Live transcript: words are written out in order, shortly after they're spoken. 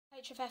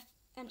HFF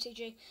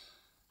MTG,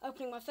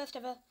 opening my first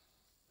ever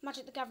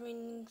Magic the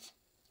Gathering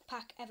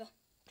pack ever,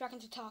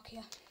 Dragons of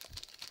Tarkir.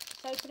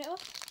 So open it up.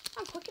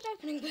 I'm quick at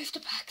opening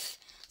booster packs,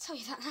 I'll tell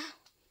you that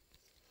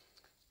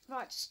now.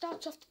 Right, to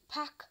start off the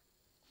pack,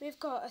 we've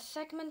got a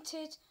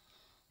segmented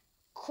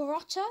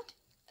Crotter,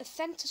 a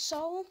Center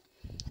Soul,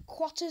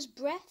 Quatter's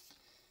Breath,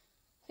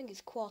 I think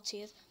it's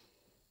Quartiers,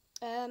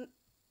 a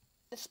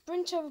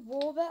Sprinter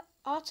Warbler,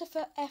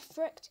 Artifer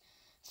Efrict,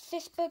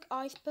 Sisberg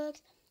Iceberg,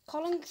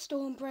 Colling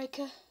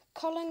Stormbreaker,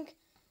 Colling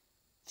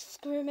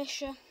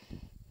Skirmisher,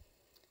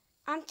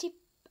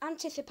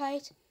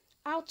 Anticipate,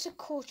 Outer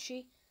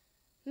Corchi,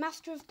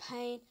 Master of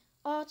Pain,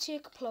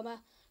 Arctic Plumber,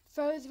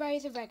 Froze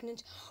Razor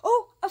Regnant.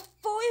 Oh, a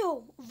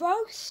foil!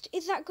 Roast!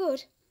 Is that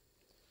good?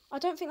 I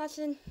don't think that's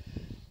in...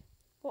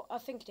 What I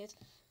think it is.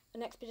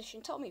 An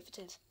Expedition. Tell me if it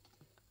is.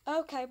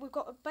 Okay, we've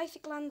got a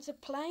basic Lands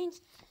of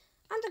Plains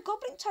and a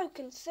Goblin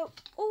token. So,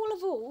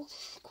 all,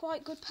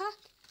 quite good pack.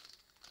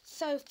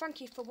 So, thank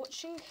you for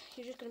watching.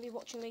 You're just going to be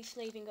watching me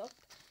sleeving up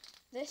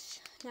this.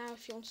 Now,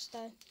 if you want to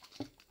stay,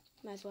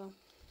 may as well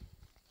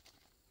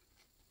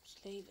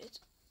sleeve it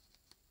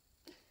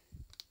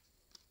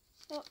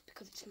up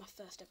because it's my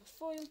first ever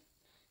foil.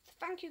 So,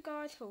 thank you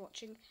guys for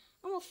watching, and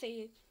we'll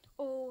see you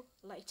all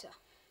later.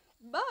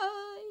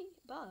 Bye!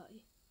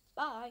 Bye!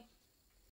 Bye!